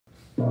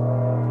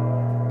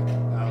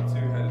Bow to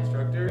head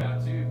instructor. Bow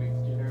to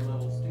beginner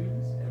level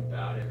students and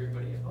bow to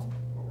everybody at home.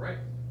 All right.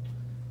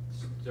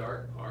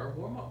 Start our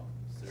warm up.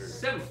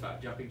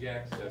 75 jumping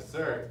jacks. Yes,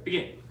 sir.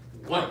 Begin.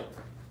 1,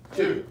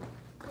 2,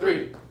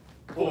 3,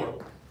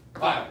 4,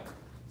 5,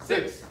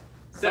 6,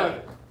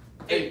 7,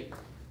 8,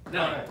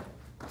 9,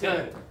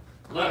 10,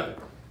 11,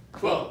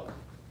 12,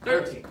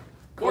 13,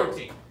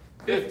 14,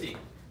 15,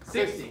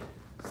 16,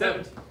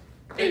 17,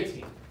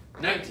 18,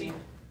 19,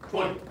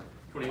 20,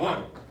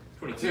 21,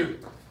 22,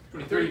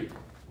 23,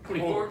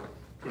 24,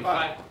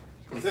 25,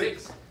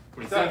 26,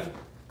 27,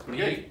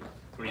 28,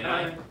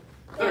 29,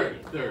 30,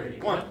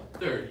 31,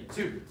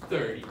 32,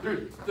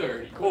 33,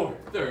 34,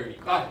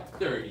 35,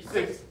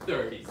 36,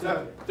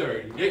 37,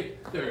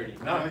 38,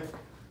 39,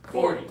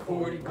 40,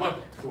 41,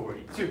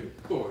 42,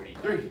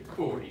 43,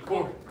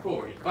 44,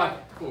 45,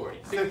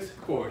 46,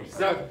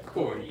 47,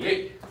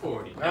 48,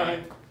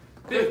 49,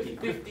 50,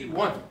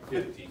 51,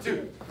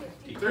 52,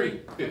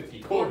 53,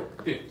 54,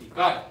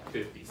 55,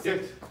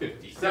 56,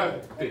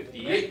 57,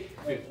 58,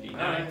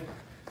 59,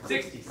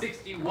 60,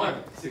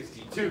 61,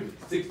 62,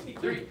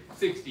 63,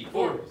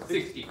 64,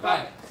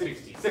 65,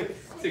 66,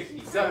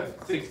 67,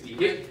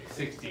 68,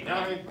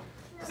 69,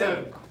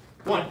 7,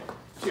 1,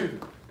 2,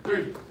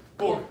 3,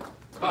 4,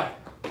 5.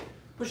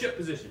 Push-up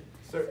position.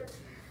 Sir.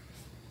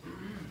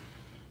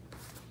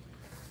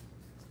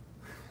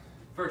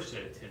 First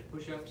set of 10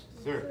 push-ups.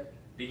 Sir.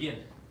 Begin.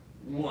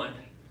 1,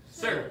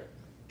 sir.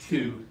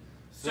 2,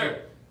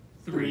 sir.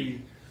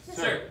 3,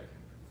 sir.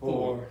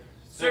 4,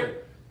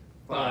 sir.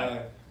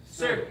 5,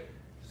 sir.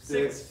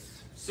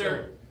 6,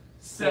 sir.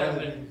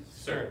 7,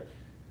 sir.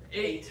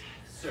 8,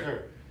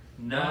 sir.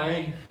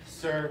 9,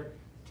 Sir.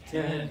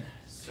 10,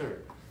 sir.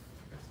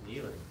 That's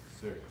kneeling.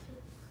 Sir.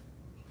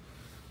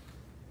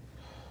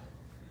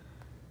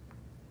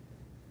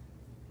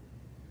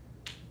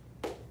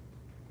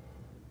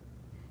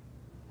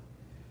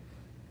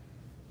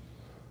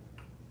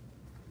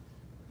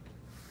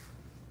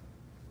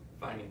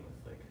 Finding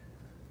with like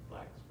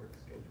Black's work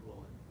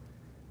schedule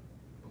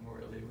and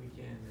Memorial Day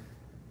weekend,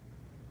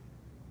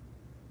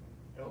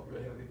 I don't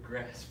really have a good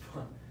grasp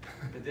on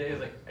the day.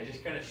 Like I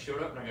just kind of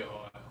showed up and I go,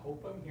 oh, I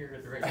hope I'm here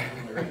at the right time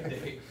on the right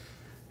day.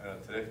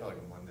 Today felt like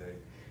a Monday.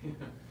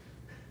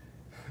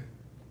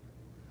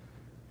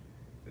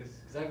 Because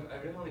I've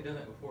definitely done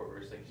that before, where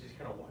it's like you just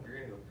kind of wander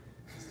in and go,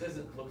 this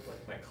doesn't look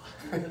like my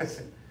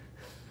class.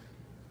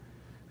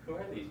 Who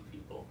are these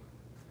people?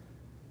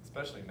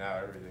 Especially now,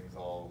 everything's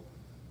all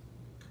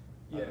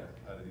out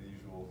of the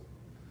usual.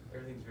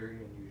 Everything's very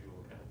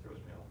unusual. Kind of throws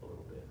me off a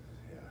little bit.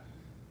 Yeah.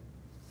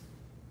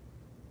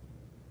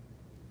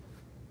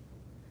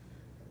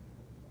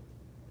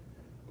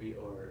 We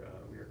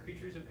are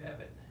creatures of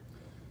habit.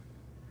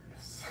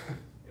 Yes.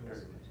 It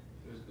was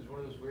one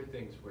of those weird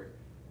things where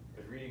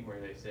I was reading where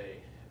they say,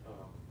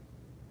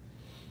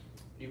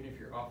 even if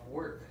you're off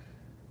work,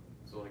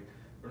 so like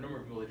for a number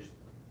of people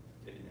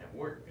they didn't have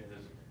work, and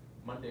there's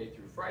Monday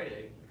through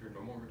Friday, if your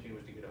normal routine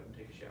was to get up and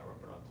take a shower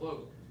and put on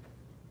clothes,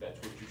 that's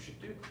what you should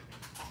do.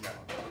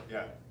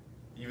 Yeah.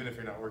 Even if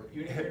you're not working.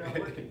 Even if you're not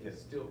working, you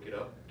still get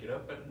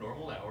up at a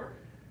normal hour,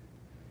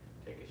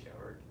 take a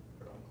shower,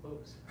 put on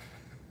clothes.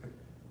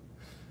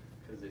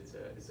 Because it's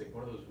like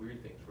one of those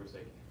weird things where it's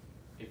like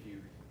if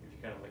you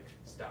kind of like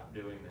stop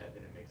doing that,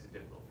 then it makes it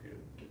difficult for you to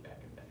get back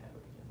into that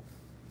habit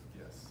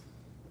again. Yes.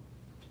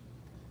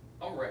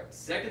 All right,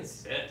 second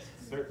set.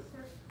 Sir.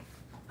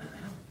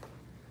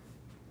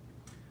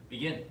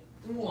 Begin.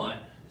 1,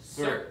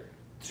 sir.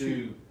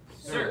 2,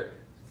 sir.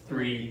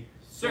 3,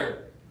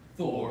 sir.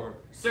 4,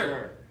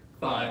 sir.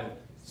 5,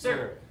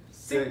 sir.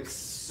 6,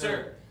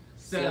 sir.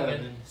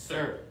 7,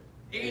 sir.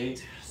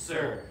 8,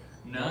 sir.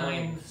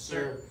 9,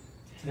 sir.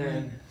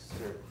 10,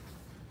 sir.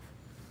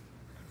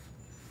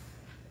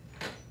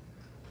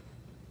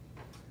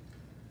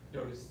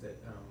 Notice that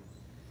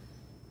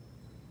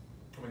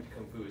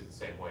Kung Fu is the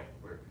same way,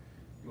 where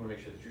you want to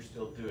make sure that you're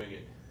still doing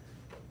it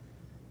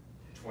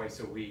twice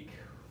a week,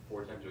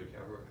 4 times a week,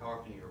 how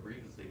often you're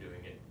religiously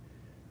doing it.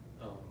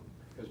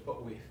 Because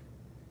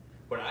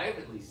what I've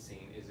at least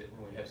seen is that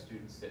when we have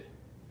students that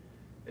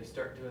they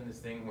start doing this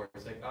thing where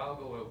it's like, I'll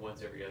go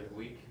once every other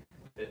week,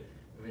 that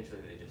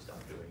eventually they just stop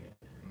doing it.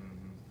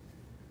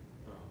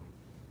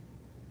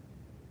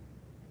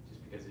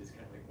 Just because it's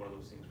kind of like one of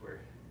those things where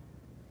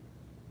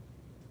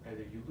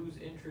either you lose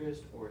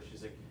interest or it's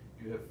just like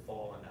you have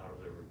fallen out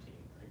of the routine.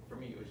 Like for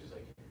me, it was just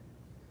like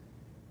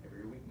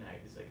every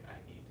weeknight, it's like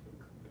I need to.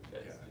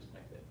 That's just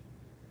my thing.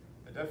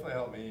 It definitely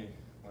helped me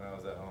when I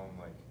was at home.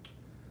 Like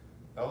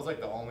that was like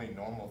the only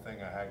normal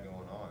thing I had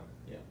going on.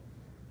 Yeah.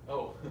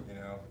 Oh. You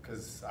know,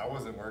 because I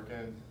wasn't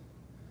working.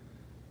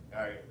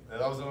 That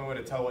was the only way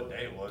to tell what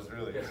day it was,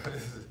 really. Yeah.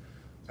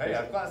 Hey, I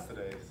have class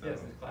today. So. Yes,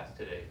 it's class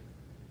today.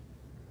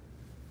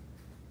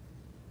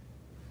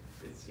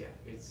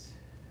 It's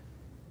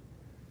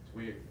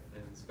weird,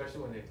 and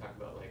especially when they talk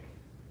about like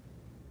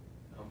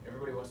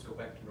everybody wants to go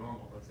back to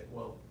normal. It's like,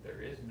 well,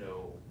 there is not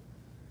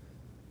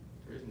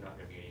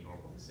going to be any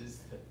normal. This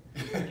is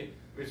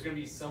there's going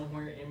to be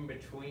somewhere in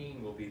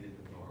between will be the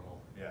new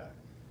normal. Yeah.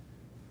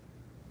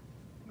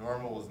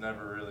 normal was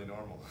never really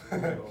normal.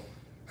 So,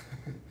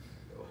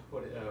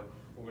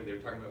 what they were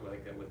talking about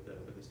like that with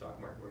the stock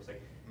market, where it's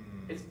like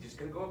it's just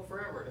gonna go up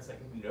forever. And it's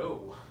like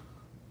no.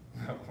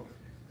 No.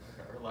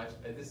 Our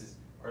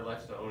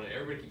lifestyle. And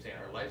everybody keeps saying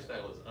our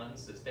lifestyle is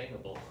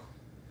unsustainable.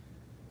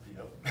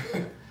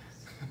 Yep.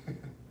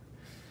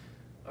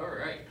 All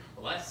right,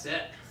 last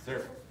set.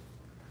 Sir.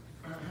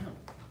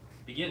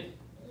 Begin.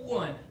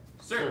 1,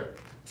 sir.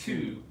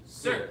 2,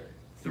 sir.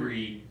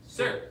 3,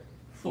 sir.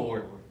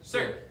 4,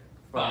 sir.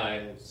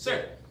 5,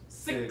 sir.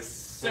 6,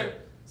 sir.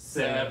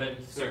 7,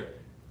 sir.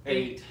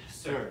 8,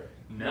 sir.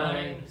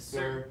 9,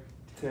 sir.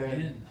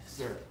 10,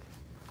 sir.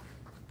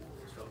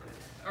 So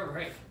good. All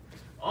right.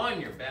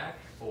 On your back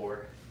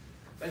for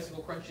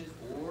bicycle crunches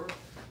or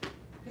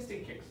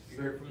piston kicks.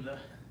 You heard from the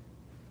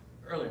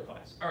earlier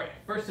class. All right.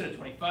 First set of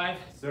 25.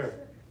 Sir.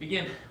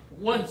 Begin.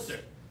 1, sir.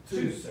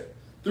 2, sir.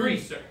 3,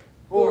 sir.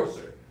 4,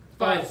 sir.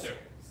 5, sir.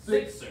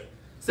 6, sir.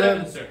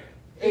 7, sir.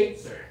 8,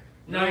 sir.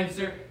 9,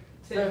 sir.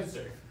 10,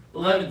 sir.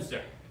 11,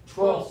 sir.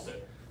 12, sir.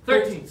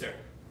 13, sir.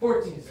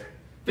 14, sir.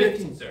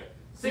 15, sir.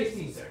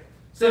 16, sir.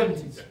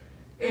 17, sir.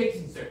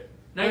 18, sir.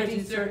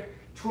 19, sir.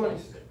 20,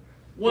 sir.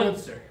 1,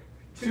 sir.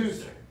 2,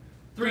 sir.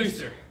 3,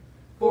 sir.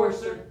 4,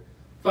 sir.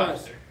 5,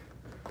 sir.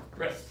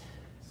 Rest.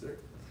 Sir.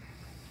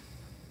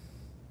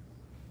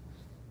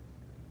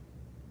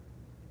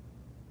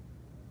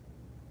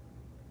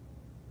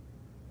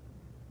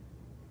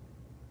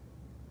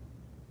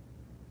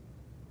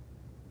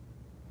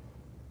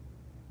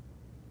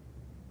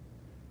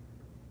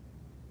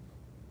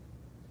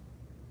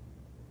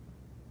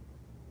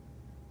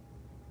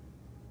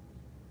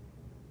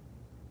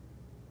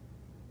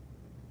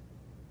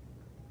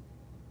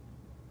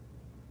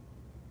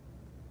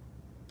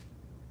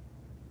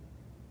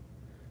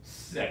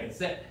 Second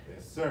set.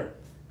 Yes, sir.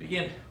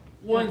 Begin.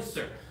 1,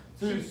 sir.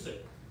 2, sir.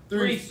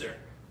 3, sir.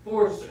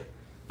 4, sir.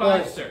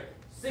 5, sir.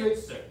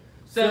 6, sir.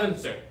 7,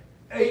 sir.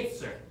 8,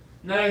 sir.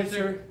 9,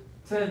 sir.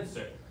 10,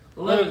 sir.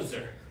 11,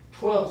 sir.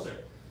 12, sir.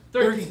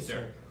 13,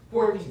 sir.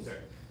 14, sir.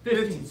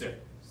 15, sir.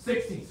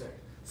 16, sir.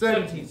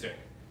 17, sir.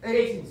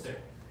 18, sir.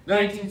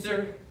 19,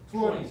 sir.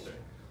 20, sir.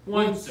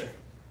 1, sir.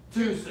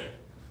 2, sir.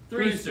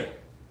 3, sir.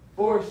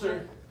 4,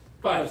 sir.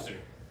 5, sir.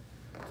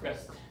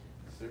 Rest.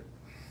 Sir.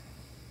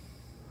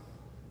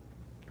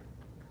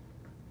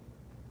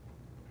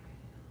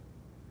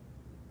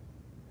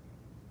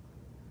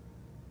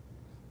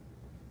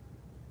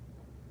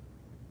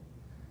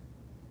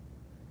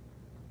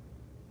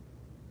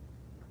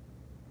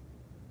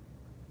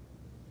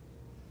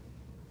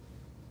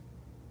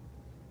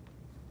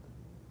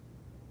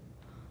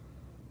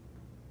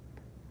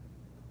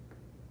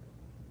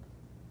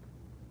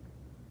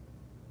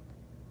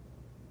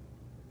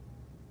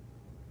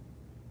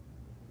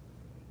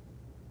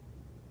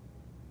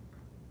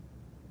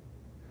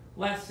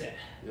 Last set.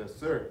 Yes,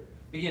 sir.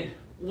 Begin.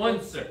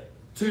 1, sir.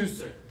 2,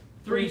 sir.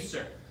 3,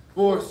 sir.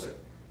 4, sir.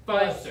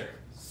 5, sir.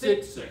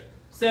 6, sir.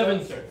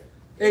 7, sir.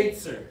 8,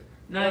 sir.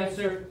 9,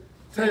 sir.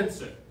 10,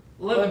 sir.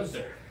 11,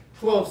 sir.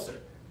 12, sir.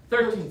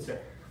 13, sir.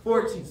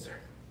 14, sir.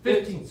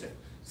 15, sir.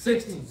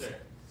 16, sir.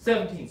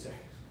 17, sir.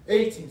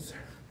 18, sir.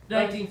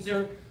 19,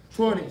 sir.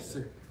 20,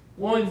 sir.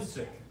 1,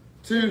 sir.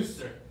 2, 2,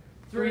 sir.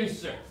 3,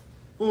 sir.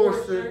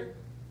 4, sir.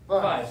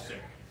 5, sir.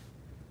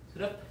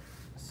 Sit up.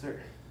 Sir.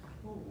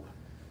 Ooh.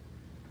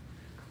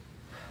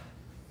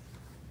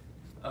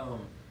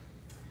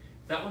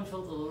 That one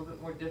felt a little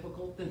bit more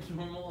difficult than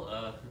normal.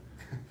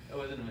 That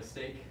wasn't a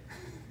mistake.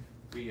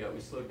 We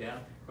slowed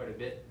down quite a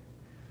bit.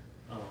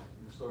 The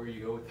slower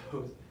you go with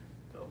those,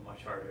 the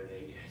much harder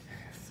they get.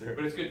 Yes, sir.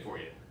 But it's good for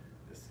you.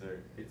 Yes, sir.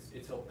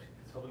 It's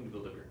helping to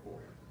build up your core.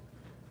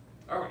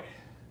 All right,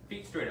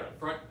 feet straight out in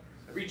front.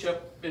 Reach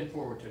up, bend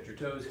forward, touch your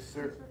toes. Yes,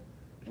 sir.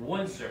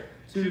 1, sir.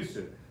 2,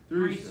 sir.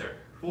 3, sir.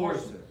 4,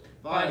 sir.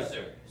 5,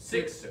 sir.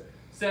 6, sir.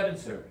 7,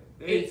 sir.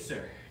 8,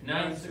 sir.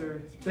 9,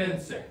 sir. 10,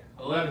 sir.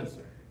 11,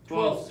 sir.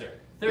 12, sir.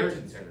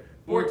 13, sir.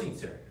 14,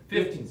 sir.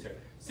 15, sir.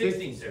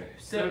 16, sir.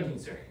 17,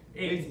 sir.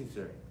 18,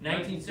 sir.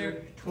 19,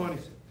 sir. 20,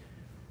 sir.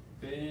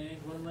 Bend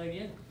one leg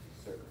in.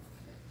 Sir.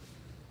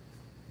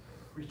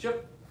 Reach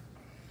up.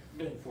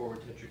 Bend forward,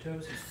 touch your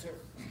toes. Sir.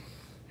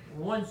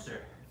 1,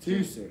 sir.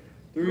 2, sir.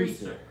 3,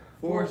 sir.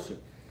 4, sir.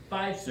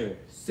 5, sir.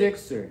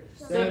 6, sir.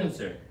 7,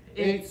 sir.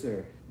 8,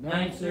 sir.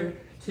 9, sir.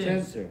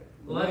 10, sir.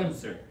 11,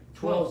 sir.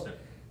 12, sir.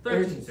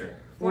 13, sir.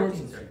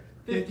 14, sir.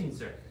 15,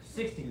 sir.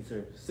 16,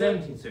 sir.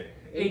 17, sir.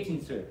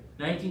 18, sir.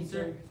 19,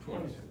 sir.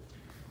 20, sir.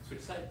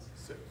 Switch sides.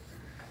 Sir.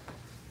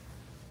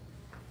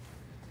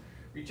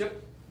 Reach up.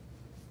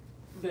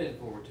 Bend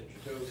forward, touch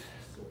your toes.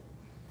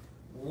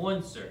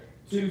 1, sir.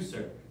 2,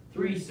 sir.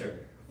 3, sir.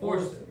 4,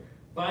 sir.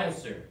 5,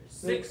 sir.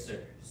 6,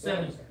 sir.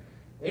 7, sir.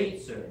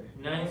 8, sir.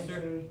 9,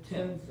 sir.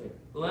 10, sir.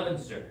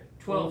 11, sir.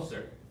 12,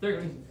 sir.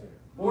 13, sir.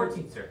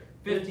 14, sir.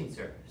 15,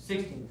 sir.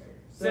 16, sir.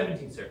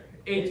 17, sir.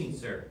 18,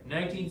 sir.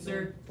 19,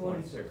 sir.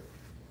 20, sir.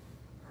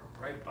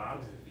 Right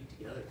bottoms and feet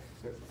together.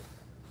 Sir.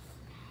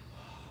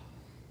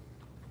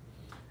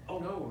 Oh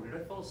no, did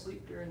I fall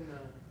asleep during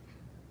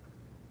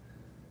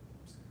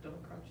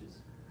stomach crunches?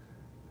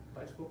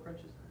 Bicycle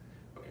crunches?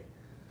 Okay.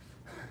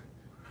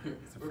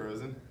 Is it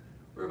frozen?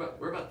 We're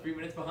about 3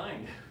 minutes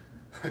behind.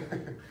 We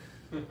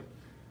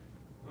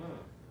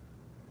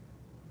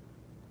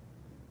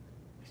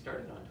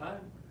started on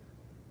time,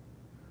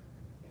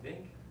 I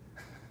think.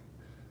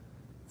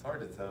 It's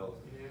hard to tell.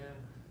 Yeah.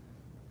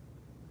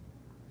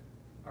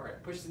 All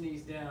right, push the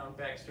knees down,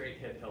 back straight,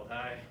 head held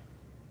high.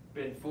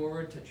 Bend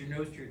forward, touch your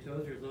nose to your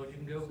toes, or as low as you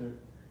can go. Sir.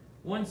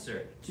 1,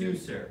 sir. 2,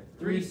 sir.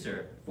 3,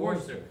 sir. 4,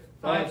 sir.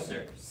 5,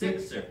 sir.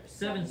 6, sir.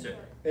 7, sir.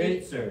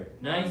 8, sir.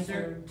 9,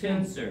 sir.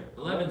 10, sir.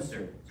 11,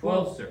 sir.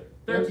 12, sir.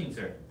 13,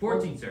 sir.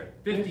 14, sir.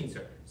 15,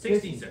 sir.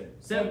 16, sir.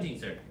 17,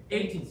 sir.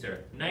 18,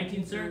 sir.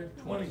 19, sir.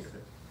 20,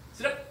 sir.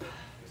 Sit up.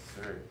 Yes,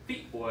 sir.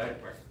 Feet wide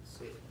apart.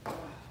 Sit.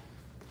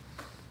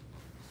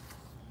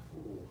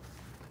 Ooh.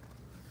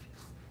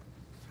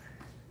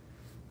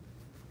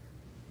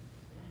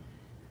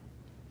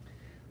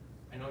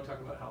 I know I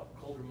talk about how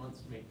colder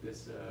months make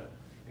this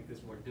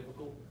more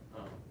difficult.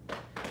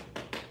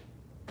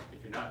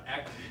 If you're not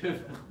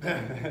active,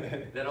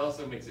 that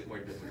also makes it more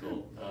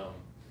difficult.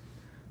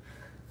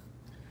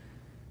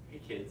 Hey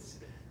kids,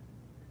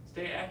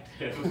 stay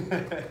active.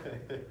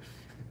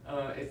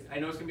 I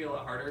know it's gonna be a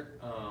lot harder,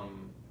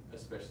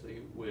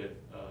 especially with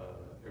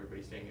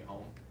everybody staying at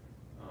home.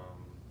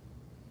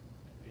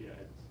 Yeah,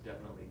 it's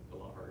definitely a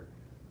lot harder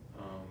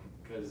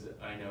because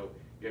I know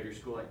you have your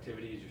school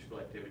activities.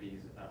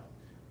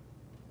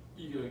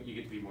 You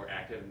get to be more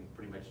active and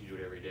pretty much you do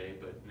it every day,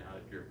 but now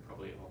that you're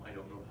probably at home, I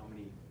don't know how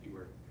many of you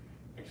are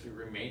actually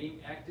remaining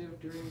active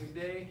during the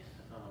day,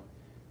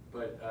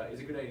 but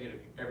it's a good idea to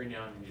every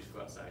now and then just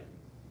go outside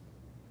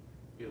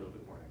and be a little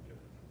bit more active.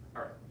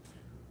 All right,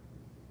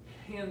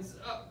 hands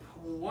up.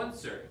 1,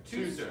 sir.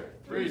 2, sir.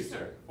 3,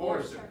 sir.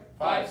 4, sir.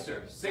 5,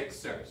 sir. 6,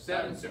 sir.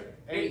 7, sir.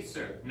 8,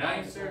 sir.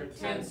 9, sir.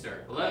 10,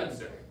 sir. 11,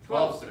 sir.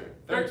 12, sir.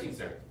 13,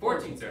 sir.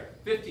 14, sir.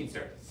 15,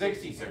 sir.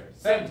 16, sir.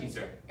 17,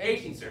 sir.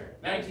 18, sir.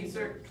 19,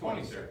 sir.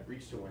 20, sir.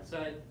 Reach to one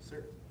side.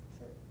 Sir.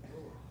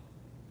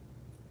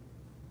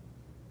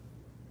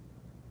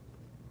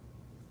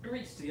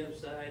 Reach to the other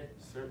side.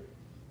 Sir.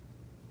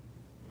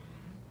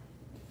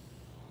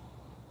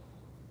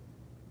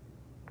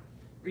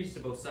 Reach to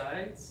both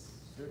sides.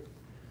 Sir.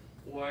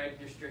 Widen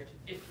your stretch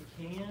if you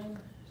can.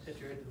 Set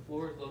your head to the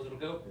floor as low as it'll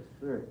go.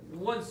 Sir.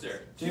 1,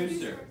 sir. 2,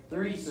 sir.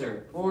 3,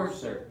 sir. 4,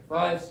 sir.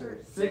 5, sir.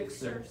 6,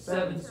 sir.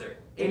 7, sir.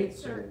 8,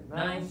 sir.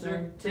 9,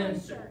 sir. 10,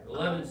 sir.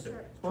 11,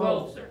 sir.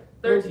 12, sir.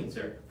 13,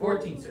 sir.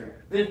 14, sir.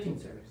 15,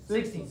 sir.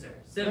 16, sir.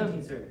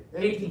 17, sir.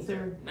 18,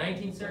 sir.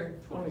 19, sir.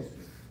 20, sir.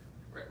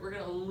 Right, we're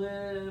gonna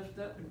lift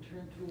up and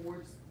turn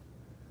towards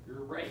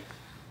your right.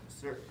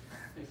 Sir.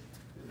 There's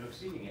no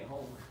seating at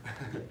home.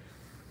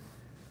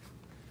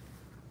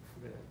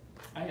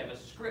 I have a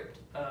script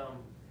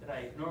that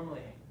I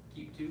normally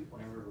keep to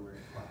whenever we're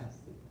in class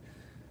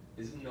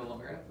that is no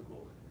longer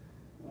applicable.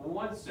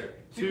 1, sir.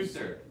 2,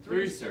 sir.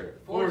 3, sir.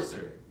 4,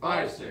 sir.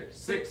 5, sir.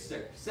 6,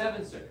 sir.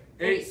 7, sir.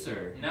 8,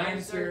 sir.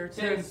 9, sir.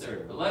 10,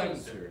 sir. 11,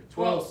 sir.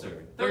 12,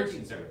 sir.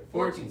 13, sir.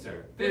 14,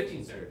 sir.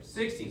 15, sir.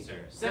 16,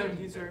 sir.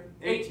 17, sir.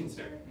 18,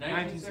 sir.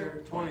 19,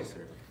 sir. 20,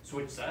 sir.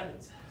 Switch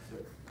sides.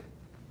 Sir.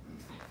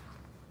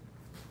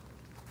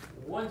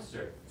 1,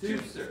 sir. 2,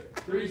 sir.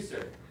 3,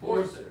 sir.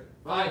 4, sir.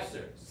 5,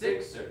 sir.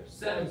 6, sir.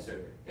 7,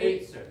 sir.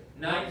 8, sir.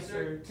 9,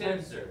 sir.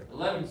 10, sir.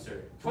 11,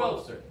 sir.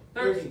 12, sir.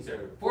 13,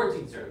 sir.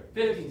 14, sir.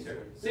 15,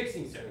 sir.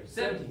 16, sir.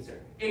 17,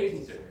 sir.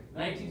 18, sir.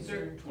 19,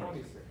 sir. 20,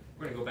 sir.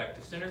 We're gonna go back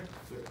to center.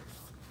 Sir.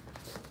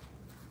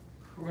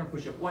 We're gonna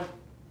push up 1,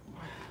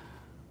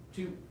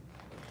 2,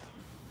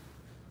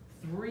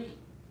 3,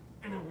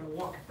 and I'm gonna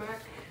walk it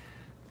back.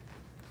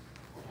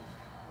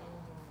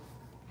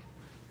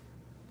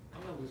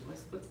 I'm gonna lose my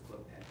split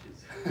club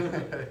patches.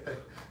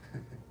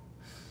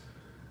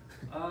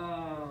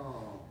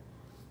 Oh,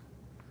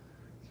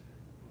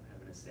 I'm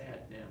having a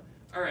sad now.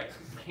 All right,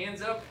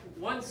 hands up.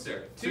 1,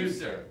 sir. 2,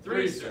 sir.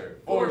 3, sir.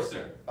 4,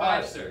 sir.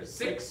 5, sir.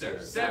 6, sir.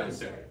 7,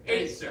 sir.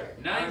 8, sir.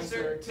 9,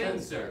 sir. 10,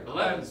 sir.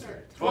 11,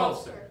 sir.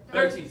 12, sir.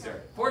 13,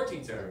 sir.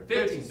 14, sir.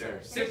 15, sir.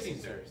 16,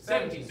 sir.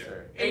 17,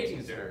 sir.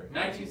 18, sir.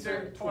 19,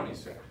 sir. 20,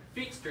 sir.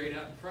 Feet straight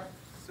out in front.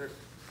 Sir.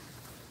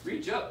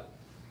 Reach up.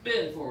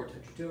 Bend forward.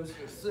 Touch your toes.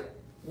 Sir.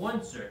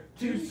 1, sir.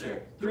 2,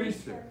 sir. 3,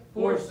 sir.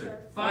 4, sir.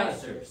 5,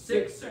 sir.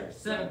 6, sir.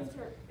 7,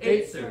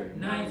 8, sir.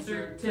 9,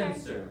 sir. 10,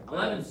 sir.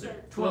 11,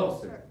 sir.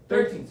 12, sir.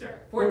 13, sir.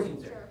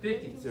 14, sir.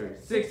 15, sir.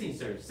 16,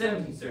 sir.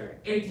 17, sir.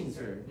 18,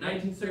 sir.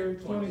 19, sir.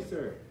 20,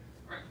 sir.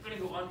 All right, we're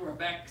gonna go onto our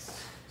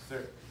backs.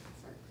 Sir.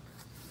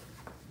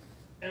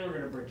 And we're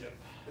gonna bridge up.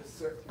 Yes,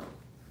 sir.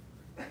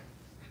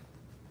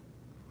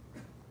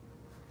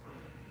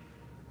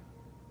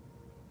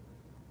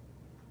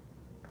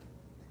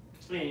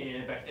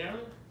 And back down.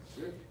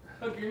 Sure.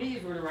 Hug your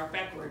knees, we're gonna rock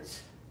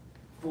backwards.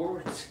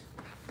 Forwards.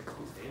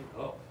 Stand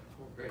up.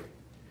 Oh, great.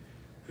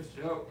 Twist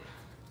it out.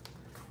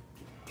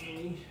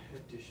 Any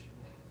additional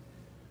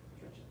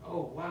stretches.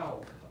 Oh,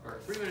 wow. Our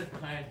 3 minutes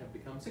behind have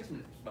become 6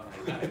 minutes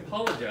behind. I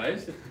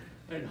apologize.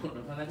 I don't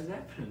know how that has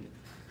happened.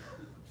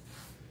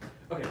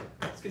 Okay,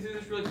 let's get through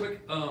this really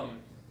quick.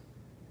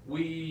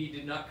 We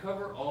did not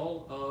cover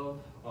all of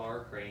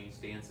our crane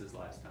stances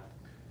last time.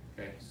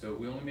 Okay, so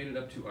we only made it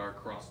up to our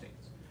cross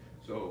stance.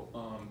 So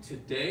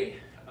today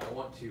I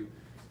want to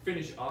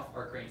finish off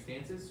our crane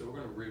stances. So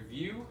we're going to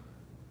review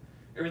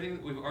everything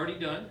that we've already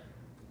done.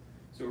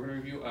 So we're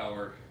going to review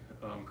our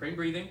crane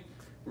breathing.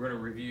 We're going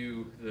to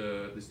review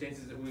the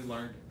stances that we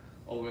learned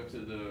all the way up to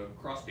the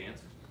cross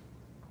stance.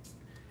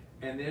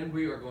 And then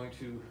we are going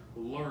to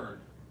learn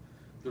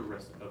the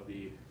rest of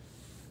the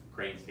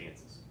crane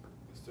stances.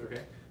 Yes, sir.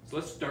 Okay, so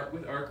let's start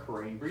with our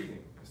crane breathing.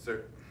 Yes,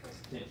 sir.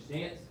 Stand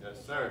stance.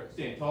 Yes, sir.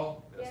 Stand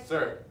tall. Yes,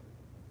 sir.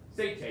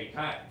 Say tay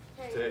tie.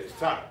 Tay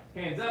tie.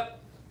 Hands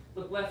up.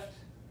 Look left.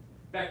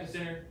 Back to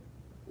center.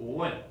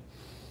 1,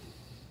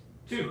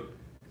 2,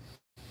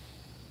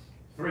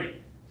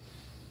 3.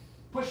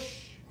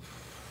 Push.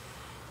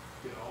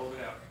 Get all of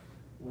it out.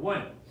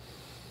 1,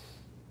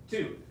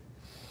 2,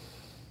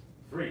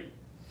 3.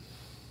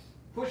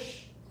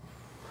 Push.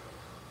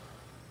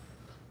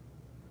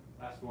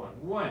 Last one.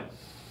 1,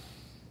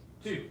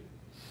 2,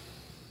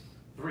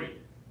 3.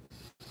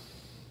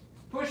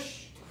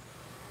 Push.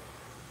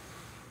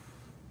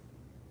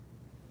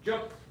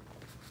 Jump.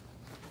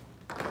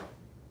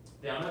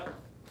 Down, up.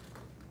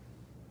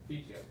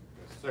 Feet together.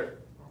 Yes, sir.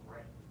 All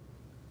right.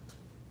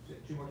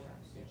 Two more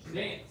times. Stand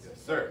stance.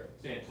 Yes, sir.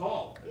 Stand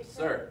tall. Yes,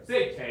 sir.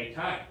 Say tay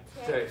tie.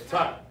 Tay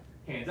tie.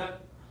 Hands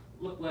up.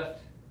 Look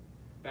left.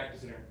 Back to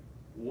center.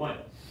 1,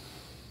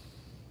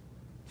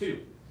 2,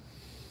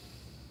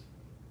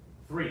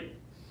 3.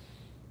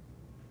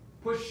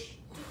 Push.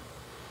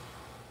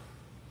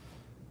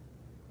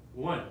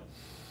 1,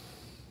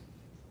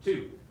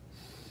 2,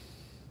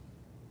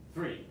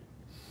 3.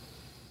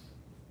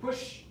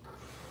 Push.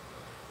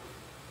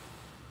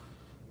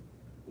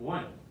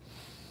 1,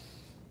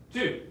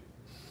 2,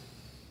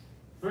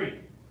 3.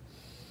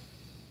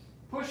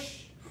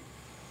 Push.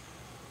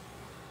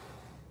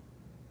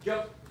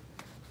 Jump.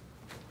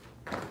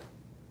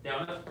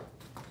 Down, up.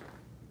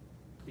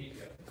 Feet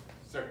together.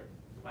 Sir.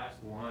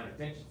 Last one.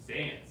 Attention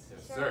stance.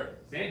 Yes, sir.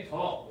 Stand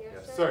tall.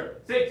 Yes, sir.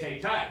 Say tay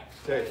tie.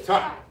 Tay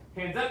tie.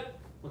 Hands up.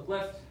 Look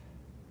left.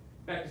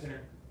 Back to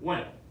center.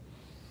 1,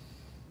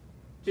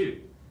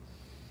 2,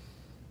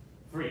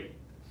 3.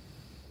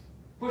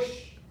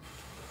 Push.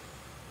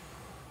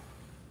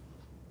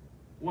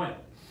 1,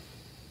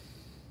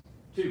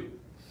 2,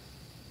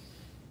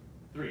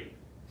 3.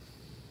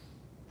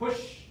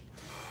 Push.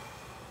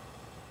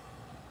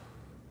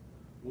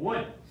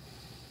 1,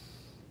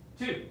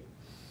 2,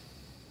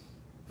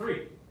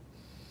 3.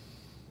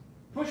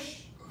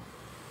 Push.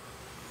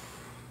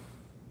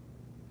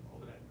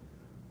 Hold it out.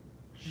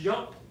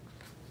 Jump.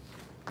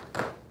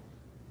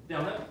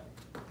 Down, up.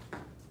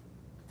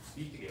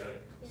 Feet together.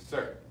 Yes,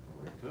 sir.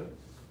 Very good.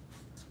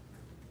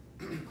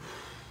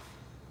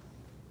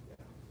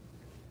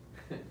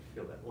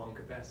 Feel that lung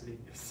capacity?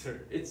 Yes,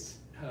 sir. It's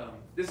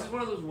this is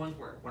one of those ones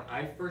where when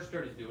I first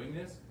started doing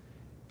this,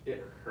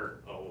 it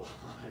hurt a lot.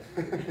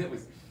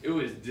 it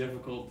was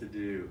difficult to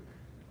do.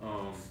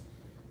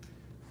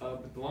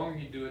 But the longer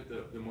you do it,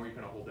 the more you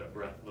kind of hold that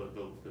breath, the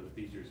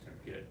easier it's going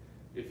to get.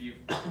 If you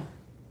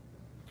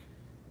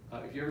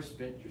ever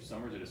spent your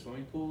summers at a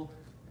swimming pool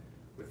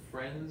with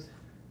friends,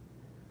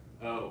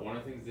 one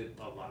of the things that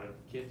a lot of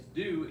kids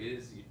do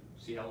is you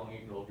see how long you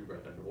can hold your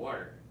breath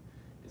underwater.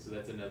 And so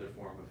that's another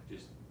form of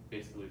just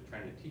basically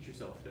trying to teach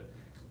yourself to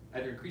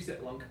either increase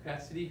that lung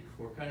capacity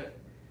or kind of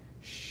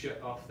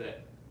shut off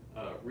that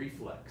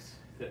reflex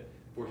that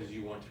forces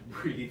you want to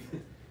breathe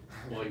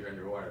while you're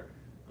underwater.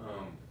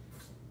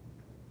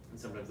 And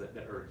sometimes that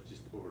urge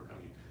just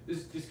overcomes you.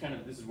 This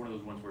is one of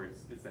those ones where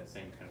it's that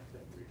same kind of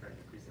thing where you're trying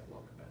to increase that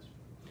lung capacity.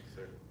 Yes,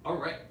 sir. All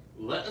right,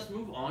 let us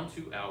move on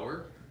to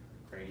our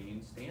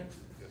crane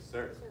stances. Yes,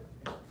 sir.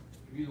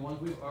 Review the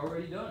ones we've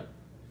already done.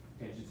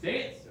 Attention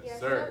stance. Yes,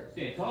 sir.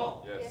 Stand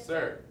tall. Yes,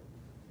 sir.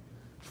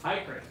 High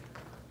crane.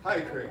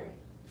 High crane.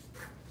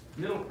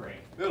 Middle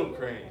crane. Middle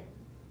crane.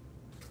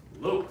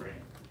 Low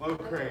crane. Low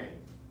crane.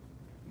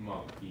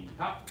 Monkey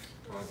hop.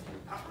 Monkey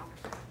hop.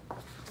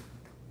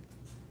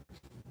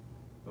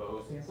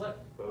 Bow stance left.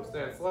 Bow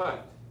stance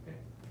left. Okay.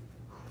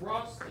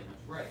 Cross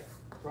stance right.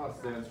 Cross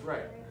stance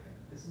right.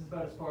 This is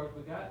about as far as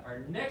we got. Our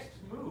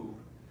next move,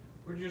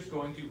 we're just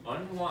going to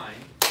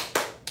unwind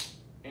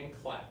and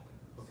clap.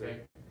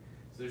 Okay?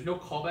 So there's no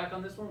callback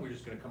on this one. We're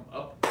just going to come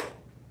up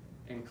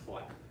and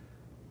clap.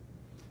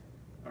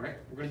 All right,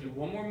 we're going to do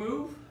one more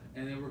move,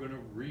 and then we're going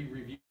to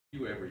review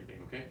everything,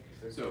 okay?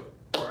 So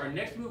for our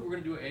next move, we're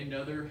going to do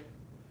another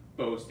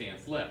bow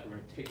stance left. We're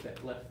going to take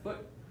that left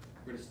foot,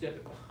 we're going to step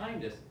it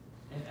behind us,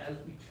 and as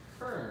we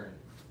turn,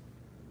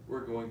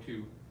 we're going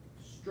to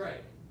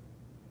strike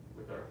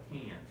with our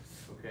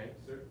hands, okay?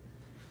 Sir.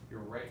 Your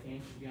right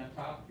hand should be on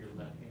top, your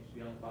left hand should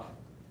be on the bottom.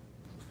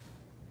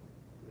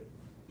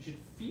 You should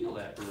feel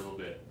that for a little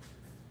bit.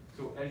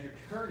 So as you're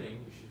turning,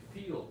 you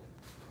should feel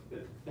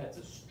that that's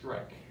a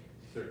strike.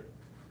 Sir.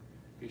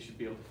 You should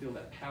be able to feel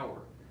that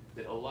power.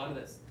 That a lot of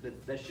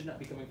that should not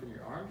be coming from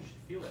your arms. You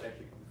should feel that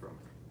actually coming from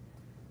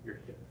your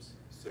hips.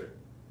 Sir.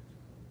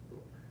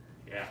 Cool.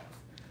 Yeah.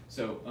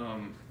 So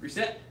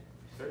reset.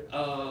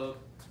 Sir.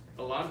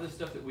 a lot of the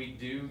stuff that we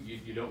do,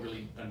 you don't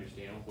really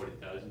understand what it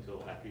does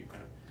until after you've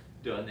kind of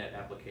done that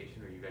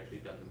application or you've actually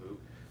done the move.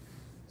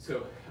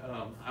 So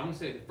I want to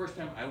say the first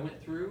time I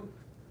went through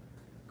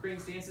crane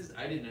stances,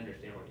 I didn't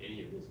understand what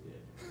any of this did.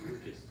 We were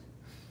just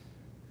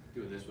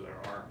doing this with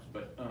our arms,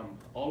 but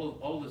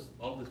all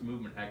this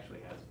movement actually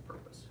has a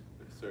purpose.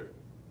 Yes, sir.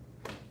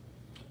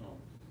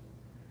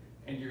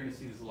 And you're going to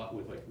see this a lot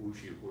with like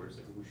wushu, where it's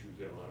like wushu's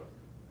got a lot of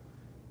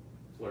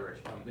flourish.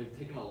 They've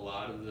taken a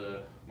lot of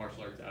the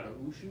martial arts out of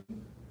wushu,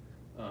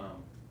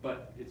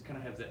 but it's kind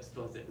of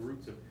still has that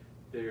roots of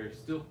they're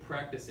still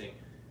practicing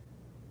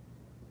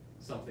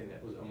something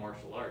that was a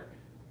martial art,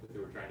 but they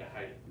were trying to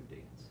hide it through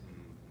dance.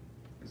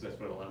 And so that's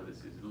what a lot of this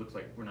is. It looks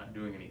like we're not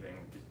doing anything,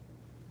 we're just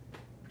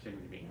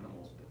pretending to be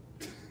animals,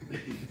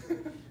 but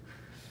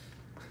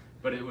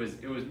but it was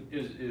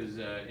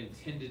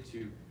intended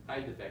to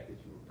hide the fact that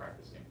you were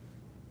practicing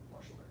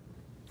martial art.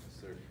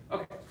 Yes, sir.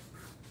 Okay.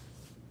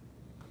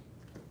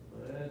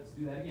 Let's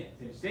do that again.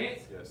 Same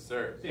stance. Yes,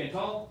 sir. Stand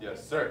tall.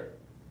 Yes, sir.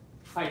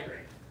 High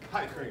crane.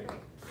 High crane.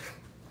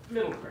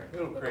 Middle crane.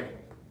 Middle crane.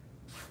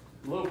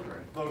 Low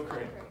crane. Low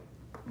crane.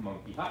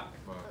 Monkey hop.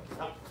 Monkey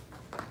hop.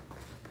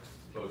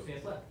 Bow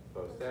stance left.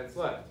 Bow stance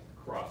left.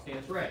 Cross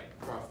stance right.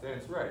 Cross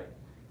stance right.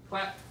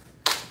 Clap.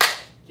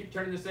 Keep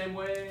turning the same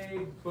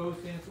way. Bow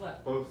stance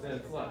left. Bow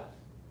stance left.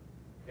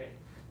 Okay.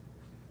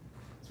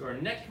 So our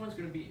next one's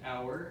going to be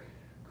our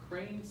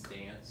crane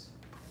stance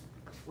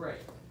right.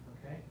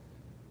 Okay.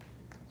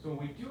 So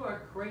when we do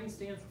our crane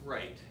stance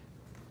right,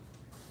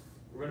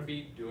 we're going to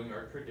be doing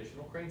our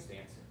traditional crane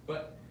stance,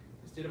 but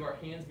instead of our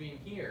hands being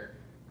here,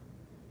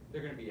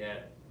 they're going to be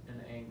at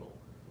an angle.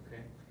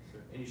 Okay.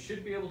 And you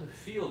should be able to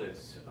feel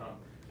this.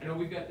 I know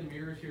we've got the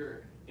mirrors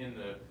here in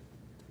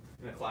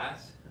the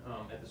class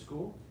at the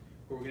school,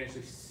 where we can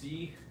actually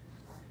see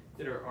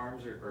that our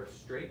arms are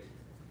straight.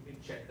 You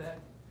can check that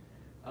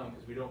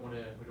because we don't want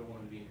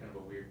to be in kind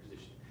of a weird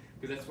position,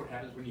 because that's what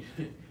happens when you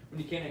when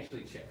you can't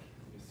actually check.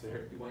 Yes,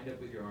 sir. You wind up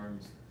with your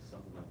arms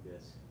something like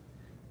this.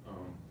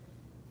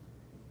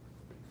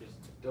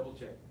 Just double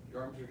check.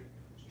 Your arms are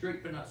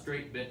straight but not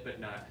straight, bent but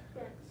not.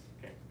 Yes.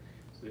 Okay.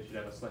 So they should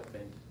have a slight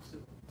bend. So,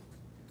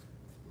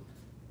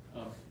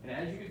 and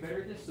as you get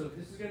better at this, so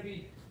this is going to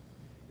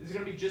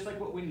be just like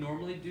what we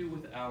normally do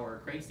with our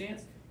crane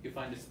stance. You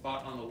find a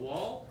spot on the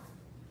wall,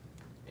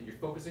 and you're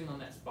focusing on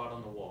that spot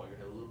on the wall. You're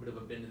going to have a little bit of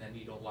a bend in that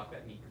knee. Don't lock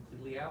that knee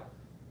completely out.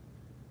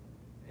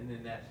 And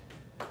then that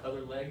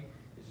other leg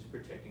is just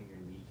protecting your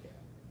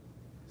kneecap.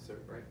 Sir.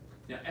 Right?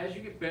 Now, as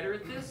you get better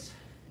at this,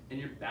 and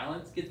your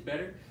balance gets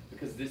better,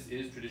 because this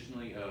is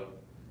traditionally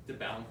the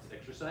balance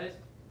exercise,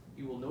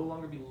 you will no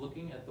longer be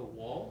looking at the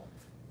wall.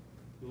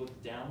 You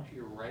look down to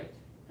your right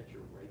at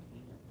your right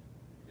hand.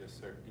 Yes,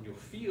 sir. And you'll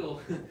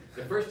feel,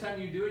 the first time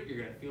you do it, you're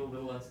going to feel a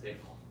little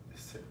unstable.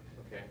 Yes, sir.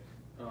 Okay.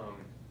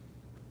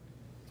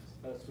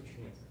 Switch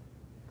your hands.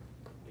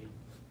 Hey,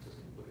 just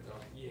look it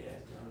up. Yeah,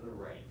 down to the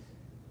right.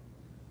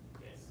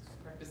 Yes.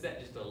 Practice that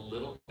just a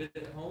little bit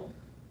at home.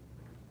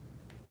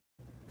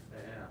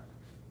 Yeah.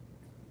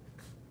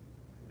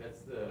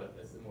 That's the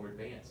more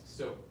advanced.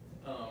 So,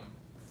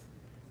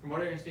 from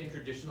what I understand,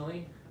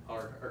 traditionally,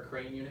 our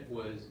crane unit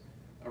was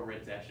a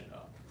red sash and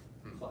up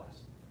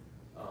class.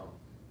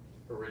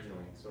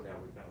 Originally, so now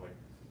we've kind of like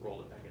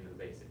rolled it back into the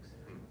basics.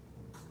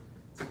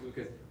 Simply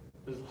because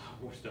there's a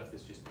lot more stuff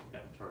that's just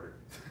that much harder.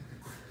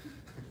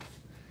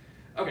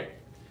 Okay,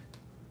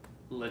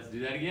 let's do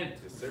that again.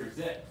 Yes, sir.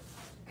 Reset.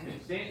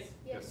 Stance.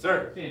 Yes,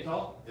 sir. Stand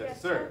tall. Yes,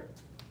 Yes, sir.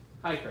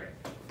 High crane.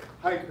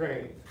 High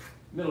crane.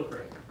 Middle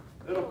crane.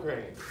 Middle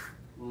crane.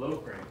 Low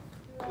crane.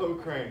 Low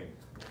crane.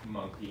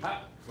 Monkey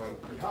hop.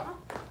 Monkey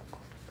hop.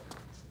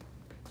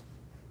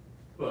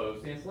 Bow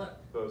stance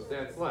left. Bow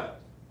stance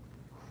left.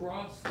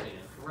 Cross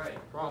stance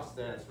right. Cross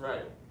stance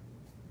right.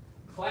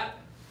 Clap.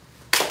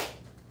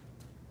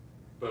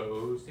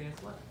 Bow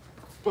stance left.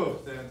 Bow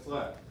stance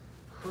left.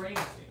 Crane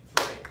stance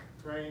right.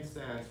 Crane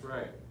stance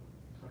right.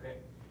 Okay.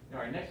 Now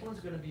our next one's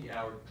going to be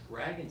our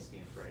dragon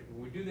stance right.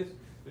 When we do this,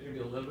 there's going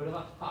to be a little bit of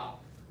a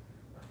hop.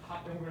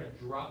 And we're going to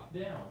drop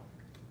down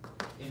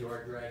into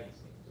our dragon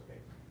stance. Okay.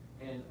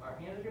 And our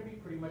hands are going to be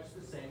pretty much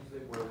the same as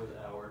they were with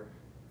our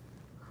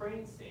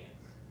crane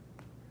stance,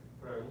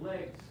 but our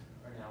legs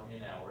are now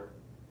in our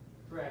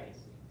dragon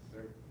stance. Sir.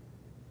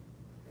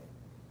 Okay.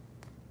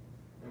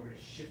 And we're going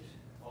to shift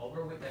all of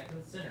our weight back to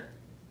the center.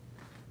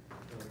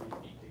 And we're going to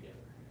feet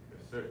together.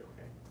 Yes, sir.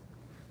 Okay.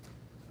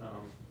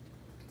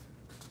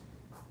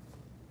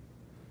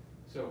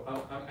 So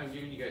I'm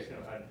giving you guys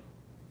kind of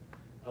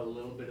a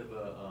little bit of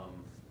a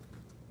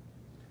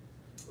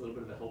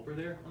helper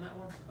there on that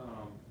one,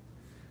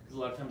 because a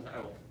lot of times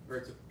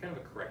it's a kind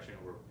of a correction,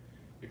 or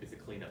maybe it's a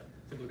cleanup,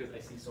 simply because I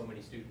see so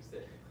many students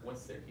that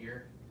once they're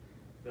here,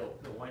 they'll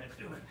wind up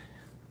doing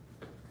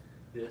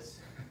this,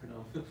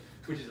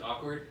 which is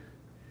awkward.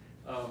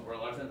 Or a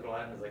lot of times what'll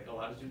happen is like a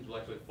lot of students will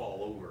actually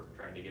fall over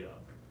trying to get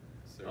up.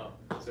 Sir.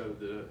 So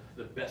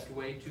the best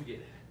way to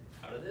get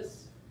out of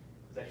this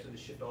is actually to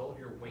shift all of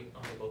your weight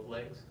onto both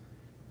legs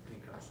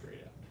and come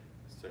straight out.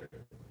 Sir.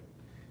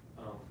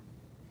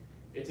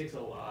 It takes a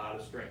lot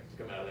of strength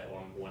to come out of that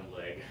on one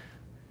leg.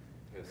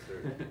 Yes,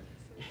 sir.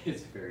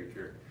 It's very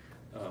true.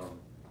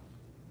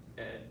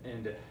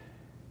 And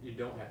you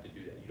don't have to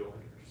do that. You don't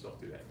have to put yourself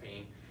through that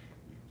pain.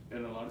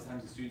 And a lot of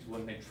times the students,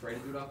 when they try to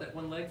do it off that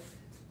one leg,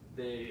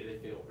 they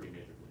fail pretty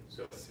miserably.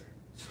 So, Yes,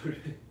 sir.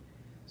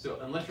 so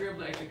unless you're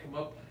able to actually come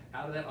up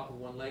out of that off of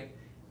one leg,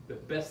 the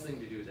best thing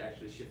to do is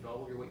actually shift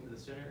all of your weight into the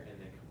center and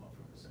then come up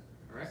from the center.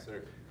 All right? Yes,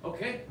 sir.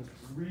 Okay, let's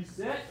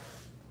reset.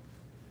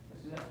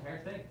 Let's do that entire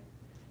thing.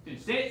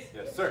 Student stance.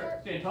 Yes, sir.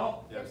 Stand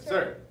tall. Yes,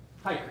 sir.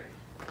 High crane.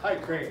 High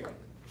crane.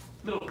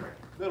 Middle crane.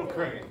 Middle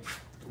crane.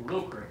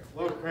 Low crane.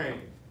 Low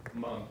crane.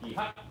 Monkey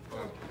hop.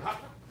 Monkey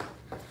hop.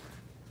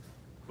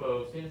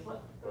 Bow stance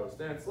left. Bow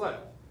stance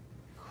left.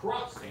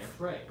 Cross stance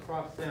right.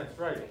 Cross stance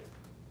right.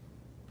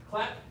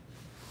 Clap.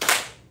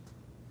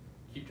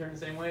 Keep turning the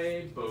same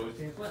way. Bow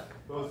stance left.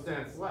 Bow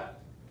stance left.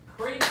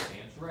 Crane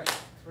stance right.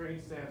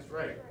 Crane stance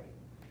right.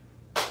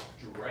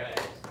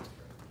 Drag.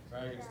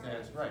 Dragon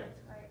stance right.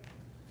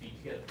 Feet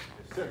together.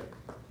 Yes, sir.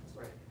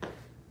 Right.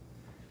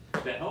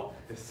 Did that help?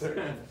 Yes,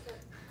 sir.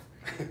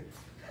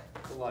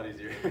 It's a lot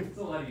easier. It's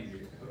a lot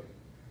easier.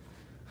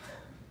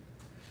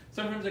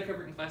 Sometimes I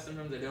cover it in class,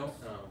 sometimes I don't.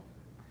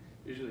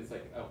 Usually it's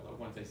like,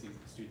 once I see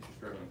students are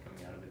struggling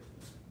coming out of it,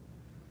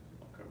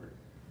 I'll cover it.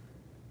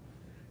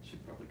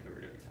 Should probably cover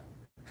it every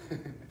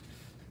time.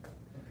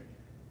 Okay.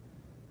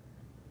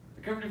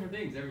 I cover different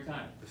things every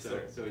time. Yes, So,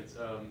 sir. so it's,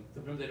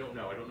 sometimes I don't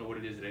know. I don't know what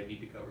it is that I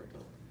need to cover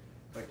until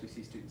I actually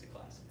see students in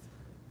class.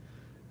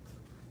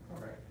 All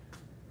right.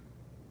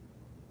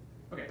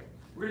 Okay,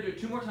 we're gonna do it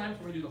 2 more times.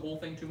 We're gonna do the whole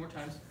thing 2 more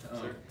times.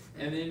 Sure.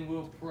 And then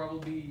we'll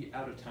probably be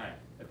out of time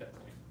at that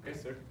point. Okay,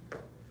 Yes, sir.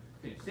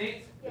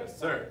 Stance. Yes,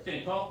 sir.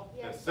 Stand tall.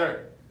 Yes,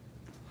 sir.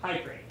 High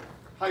crane.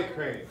 High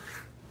crane.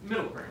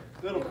 Middle crane.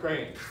 Middle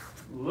crane.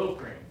 Low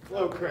crane.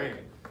 Low crane.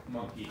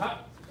 Monkey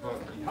hop.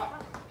 Monkey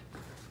hop.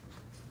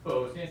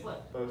 Bow stance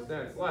left. Bow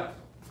stance left.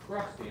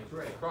 Cross stance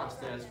right. Cross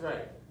stance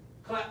right.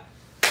 Clap.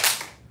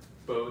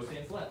 Bow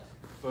stance left.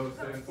 Bow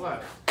stance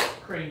left.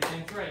 Crane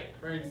stance right.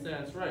 Crane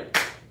stance right.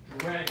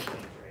 Dragon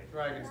stance right.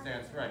 Dragon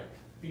stance right.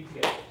 Feet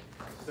together.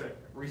 Yes, sir.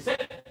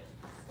 Reset.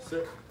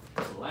 Sir.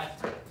 The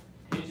last time.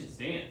 Pigeon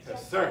stance.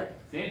 Yes, sir.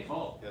 Stand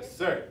tall. Yes,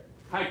 sir.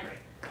 High crane.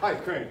 High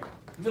crane.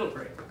 Middle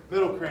crane.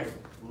 Middle crane.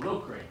 Low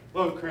crane.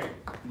 Low crane.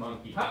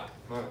 Monkey hop.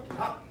 Monkey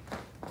hop.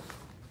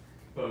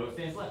 Bow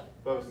stance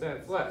left. Bow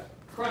stance left.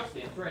 Cross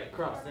stance right.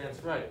 Cross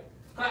stance right.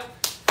 Clap.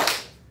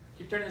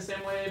 Keep turning the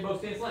same way. Bow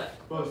stance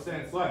left. Bow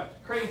stance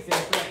left. Crane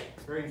stance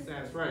right. Crane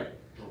stance right.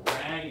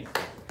 Dragon stance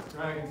right.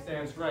 Dragon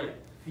stance right.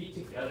 Feet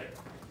together.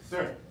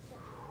 Sir.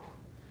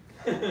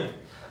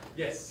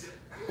 Yes.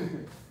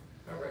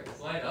 All right,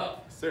 slide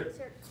up. Sir.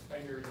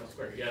 Find your original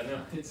square. Yeah,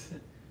 no, it's.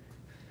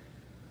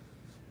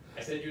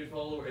 I said you would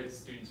fall over. It's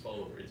students fall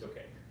over. It's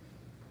okay.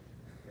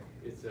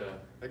 It's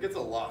That gets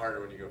a lot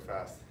harder when you go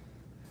fast.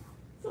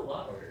 it's a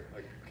lot harder.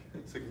 Like,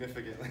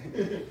 significantly.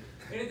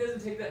 And it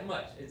doesn't take that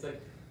much. It's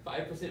like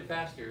 5%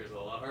 faster is a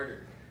lot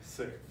harder.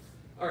 Sir.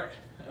 All right.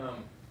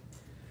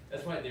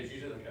 That's why there's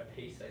usually like a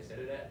pace I set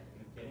it at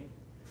in the beginning.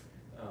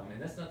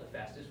 And that's not the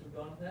fastest we've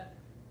gone with that.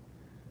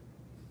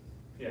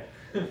 Yeah.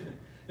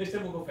 Next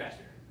time we'll go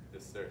faster.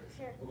 Yes, sir.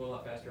 We'll go a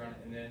lot faster on it.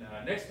 And then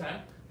next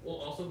time, we'll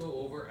also go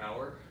over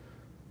our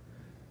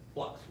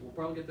blocks. We'll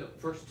probably get the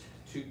first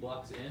 2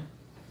 blocks in,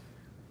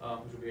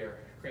 which will be our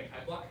crane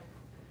high block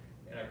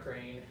and our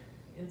crane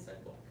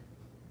inside block.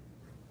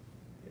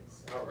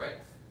 It's all right.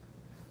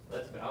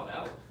 Let's bow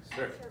out.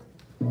 Sir.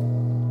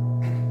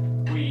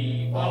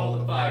 We follow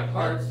the 5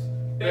 hearts: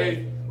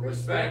 Faith,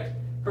 respect,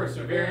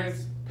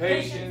 perseverance,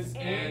 patience,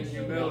 and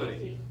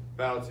humility.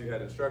 Bow to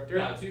head instructor.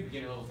 Now to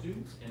beginner level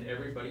students and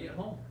everybody at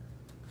home.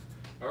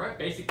 All right,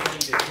 basic training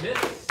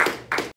dismissed.